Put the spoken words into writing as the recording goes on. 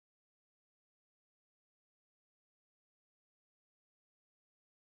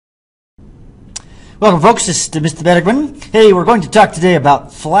Welcome, folks. This is Mr. Bergmann. Hey, we're going to talk today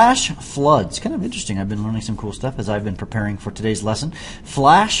about flash floods. Kind of interesting. I've been learning some cool stuff as I've been preparing for today's lesson.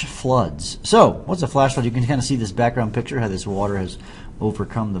 Flash floods. So, what's a flash flood? You can kind of see this background picture, how this water has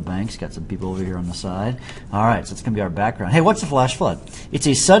overcome the banks. Got some people over here on the side. All right, so it's going to be our background. Hey, what's a flash flood? It's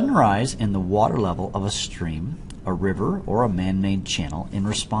a sudden rise in the water level of a stream, a river, or a man-made channel in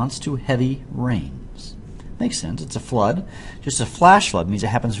response to heavy rains. Makes sense. It's a flood. Just a flash flood means it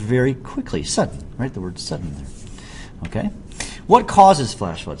happens very quickly. Sudden, right? The word sudden there. Okay? What causes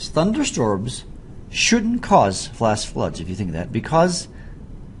flash floods? Thunderstorms shouldn't cause flash floods, if you think that, because,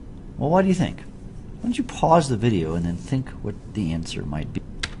 well, why do you think? Why don't you pause the video and then think what the answer might be?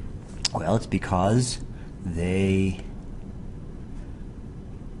 Well, it's because they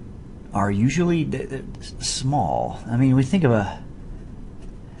are usually small. I mean, we think of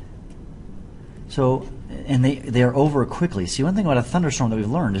and they are over quickly. See, one thing about a thunderstorm that we've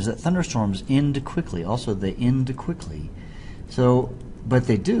learned is that thunderstorms end quickly. Also, they end quickly. So, but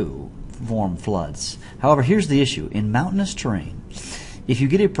they do form floods. However, here's the issue. In mountainous terrain, if you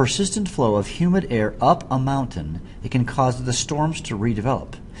get a persistent flow of humid air up a mountain, it can cause the storms to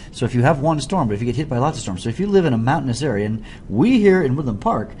redevelop. So if you have one storm, but if you get hit by lots of storms, so if you live in a mountainous area, and we here in Woodland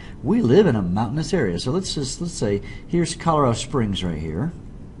Park, we live in a mountainous area. So let's say here's Colorado Springs right here.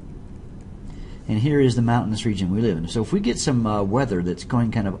 And here is the mountainous region we live in. So if we get some weather that's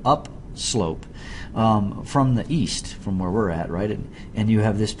going kind of up slope from the east, from where we're at, right, and you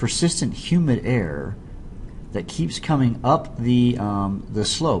have this persistent humid air that keeps coming up the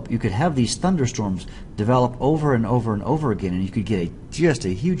slope, you could have these thunderstorms develop over and over and over again, and you could get just a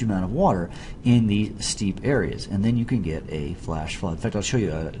huge amount of water in these steep areas, and then you can get a flash flood. In fact, I'll show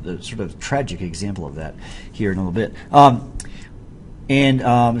you a sort of tragic example of that here in a little bit.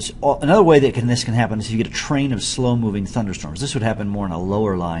 Another way that this can happen is if you get a train of slow-moving thunderstorms. This would happen more in a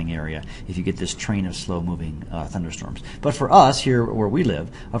lower-lying area if you get this train of slow-moving thunderstorms. But for us here where we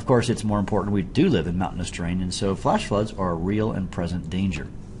live, of course, it's more important. We do live in mountainous terrain, and so flash floods are a real and present danger.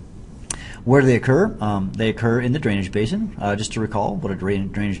 Where do they occur? They occur in the drainage basin. Just to recall what a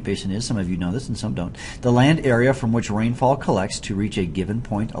drainage basin is, some of you know this and some don't. The land area from which rainfall collects to reach a given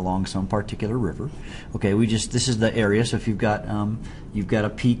point along some particular river. Okay, this is the area. So if you've got a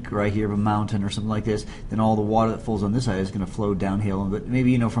peak right here of a mountain or something like this, then all the water that falls on this side is going to flow downhill. But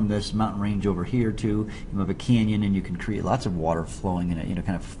maybe from this mountain range over here too, you have a canyon, and you can create lots of water flowing in it.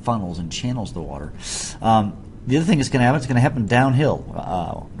 Kind of funnels and channels the water. The other thing that's going to happen, it's going to happen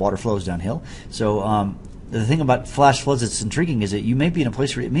downhill. Water flows downhill. So the thing about flash floods that's intriguing is that you may be in a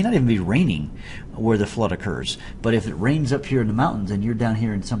place where it may not even be raining where the flood occurs. But if it rains up here in the mountains and you're down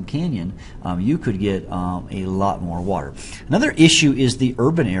here in some canyon, you could get a lot more water. Another issue is the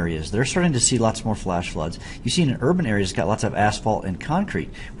urban areas. They're starting to see lots more flash floods. You see in urban areas, it's got lots of asphalt and concrete.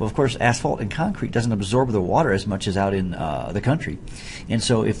 Well, of course, asphalt and concrete doesn't absorb the water as much as out in the country. And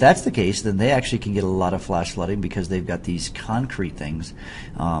so if that's the case, then they actually can get a lot of flash flooding because they've got these concrete things.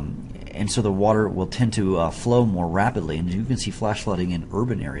 And so the water will tend to flow more rapidly, and you can see flash flooding in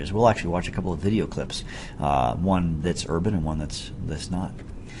urban areas. We'll actually watch a couple of video clips, one that's urban and one that's not.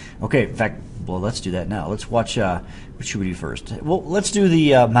 Okay, in fact, well, let's do that now. Let's watch, what should we do first? Well, let's do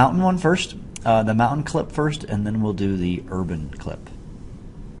the mountain one first, the mountain clip first, and then we'll do the urban clip.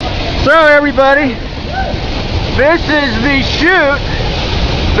 So everybody, this is the chute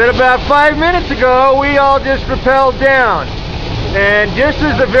that about 5 minutes ago we all just rappelled down. And just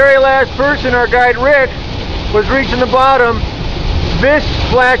as the very last person, our guide Rick, was reaching the bottom, this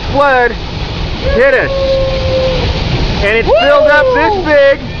flash flood hit us. And it filled up this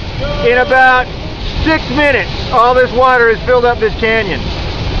big in about 6 minutes. All this water has filled up this canyon.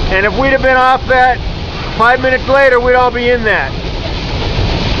 And if we'd have been off that 5 minutes later, we'd all be in that.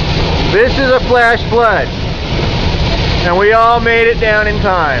 This is a flash flood. And we all made it down in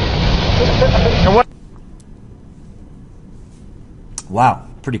time. And what Wow,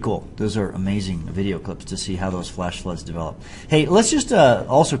 pretty cool. Those are amazing video clips to see how those flash floods develop. Hey, let's just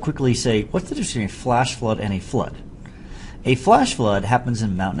also quickly say, what's the difference between a flash flood and a flood? A flash flood happens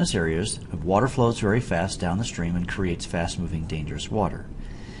in mountainous areas. Water flows very fast down the stream and creates fast-moving, dangerous water.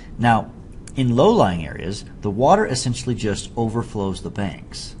 Now, in low-lying areas, the water essentially just overflows the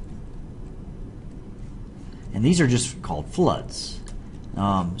banks. And these are just called floods.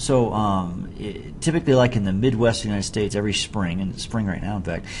 Typically, like in the Midwest of the United States, every spring, and it's spring right now, in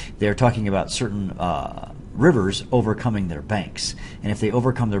fact, they're talking about certain rivers overcoming their banks. And if they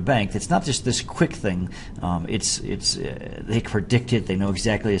overcome their bank, it's not just this quick thing. They predict it. They know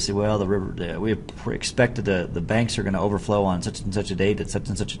exactly. They say, well, the river, we expected the banks are going to overflow on such and such a date at such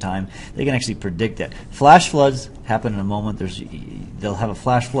and such a time. They can actually predict that. Flash floods happen in a moment. They'll have a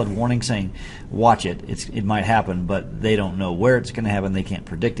flash flood warning saying, watch it. It might happen, but they don't know where it's going to happen. They can't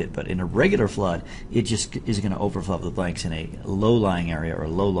predict it. But in a regular flood, it just is going to overflow the banks in a low-lying area or a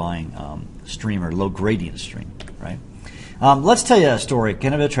low-lying stream or low-gradient stream, right? Let's tell you a story,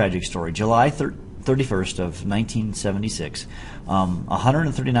 kind of a tragic story. July 31st of 1976,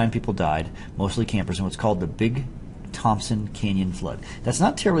 139 people died, mostly campers, in what's called the Big Thompson Canyon flood. That's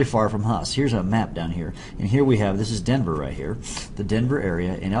not terribly far from us. Here's a map down here, and here we have, this is Denver right here, the Denver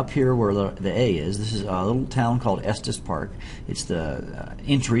area, and up here where the A is, this is a little town called Estes Park. It's the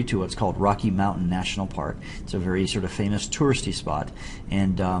entry to what's called Rocky Mountain National Park. It's a very sort of famous touristy spot,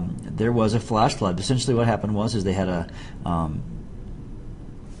 and there was a flash flood. Essentially what happened was they had a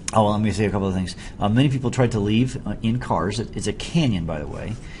let me say a couple of things. Many people tried to leave in cars. It's a canyon, by the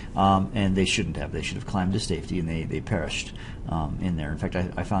way, and they shouldn't have. They should have climbed to safety, and they perished in there. In fact,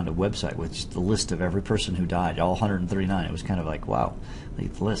 I found a website with just the list of every person who died, all 139. It was kind of like, wow, the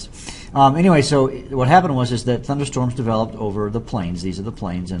list. Anyway, so what happened was that thunderstorms developed over the plains. These are the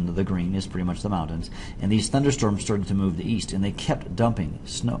plains, and the green is pretty much the mountains. And these thunderstorms started to move to the east, and they kept dumping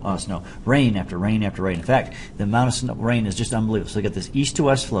rain after rain after rain. In fact, the amount of rain is just unbelievable. So you got this east to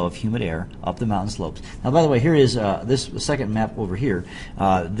west flow of humid air up the mountain slopes. Now, by the way, here is this second map over here.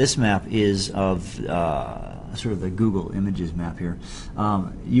 This map is of sort of the Google Images map here.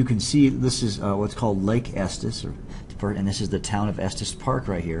 You can see this is what's called Lake Estes, and this is the town of Estes Park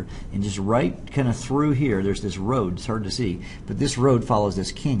right here. And just right kind of through here, there's this road. It's hard to see, but this road follows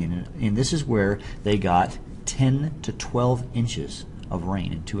this canyon, and this is where they got 10 to 12 inches of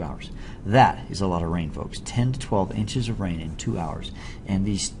rain in 2 hours. That is a lot of rain, folks. 10 to 12 inches of rain in 2 hours. And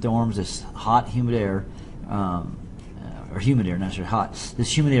these storms, this hot, humid air, or humid air, not so hot.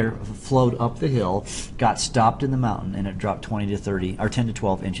 This humid air flowed up the hill, got stopped in the mountain, and it dropped 20 to 30 or 10 to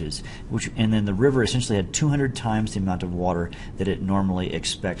 12 inches. And then the river essentially had 200 times the amount of water that it normally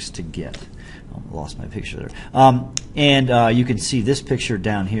expects to get. Oh, I lost my picture there. You can see this picture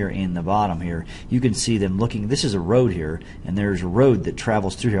down here in the bottom here. You can see them looking. This is a road here, and there's a road that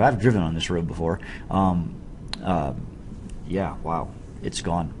travels through here. I've driven on this road before. Yeah, wow, it's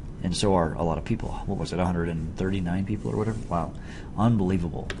gone. And so are a lot of people. What was it, 139 people or whatever? Wow,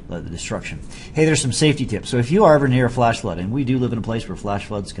 unbelievable, the destruction. Hey, there's some safety tips. So if you are ever near a flash flood, and we do live in a place where flash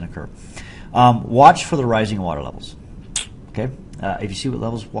floods can occur, watch for the rising water levels. Okay, if you see what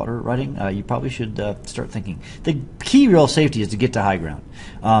levels of water rising, you probably should start thinking. The key real safety is to get to high ground.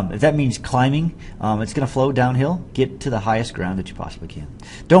 If that means climbing, it's going to flow downhill. Get to the highest ground that you possibly can.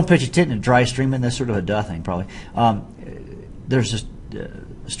 Don't pitch a tent in a dry stream, and that's sort of a duh thing probably. There's just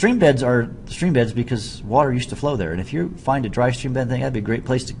stream beds are stream beds because water used to flow there, and if you find a dry stream bed, that'd be a great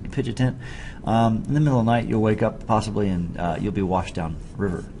place to pitch a tent. In the middle of the night, you'll wake up possibly, and you'll be washed down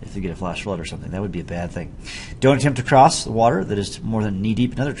river if you get a flash flood or something. That would be a bad thing. Don't attempt to cross the water that is more than knee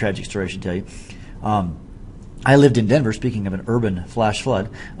deep. Another tragic story I should tell you. I lived in Denver. Speaking of an urban flash flood,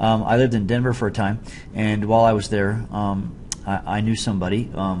 I lived in Denver for a time, and while I was there, I knew somebody.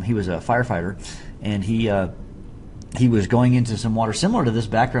 He was a firefighter, and he was going into some water similar to this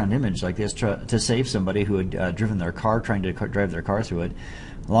background image like this to save somebody who had driven their car, trying to drive their car through it.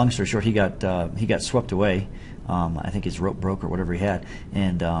 Long story short, he got swept away. I think his rope broke or whatever he had,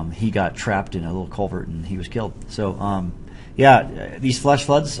 and he got trapped in a little culvert and he was killed. So yeah, these flash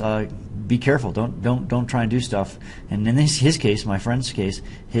floods, be careful. Don't try and do stuff. And in his case, my friend's case,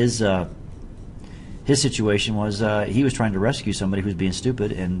 his situation was he was trying to rescue somebody who was being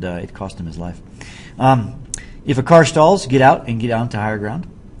stupid, and it cost him his life. If a car stalls, get out and get onto higher ground.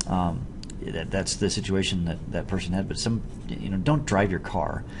 That's the situation that person had. But don't drive your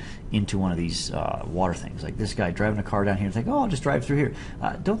car into one of these water things. Like this guy driving a car down here and think, oh, I'll just drive through here.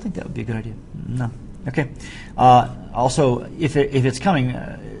 Don't think that would be a good idea. No. Okay. Also, if it's coming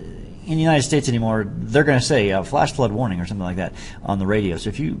in the United States anymore, they're going to say flash flood warning or something like that on the radio. So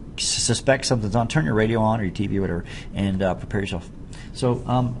if you suspect something's on, turn your radio on or your TV or whatever, and prepare yourself. So,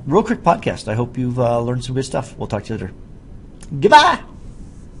 real quick podcast. I hope you've learned some good stuff. We'll talk to you later. Goodbye!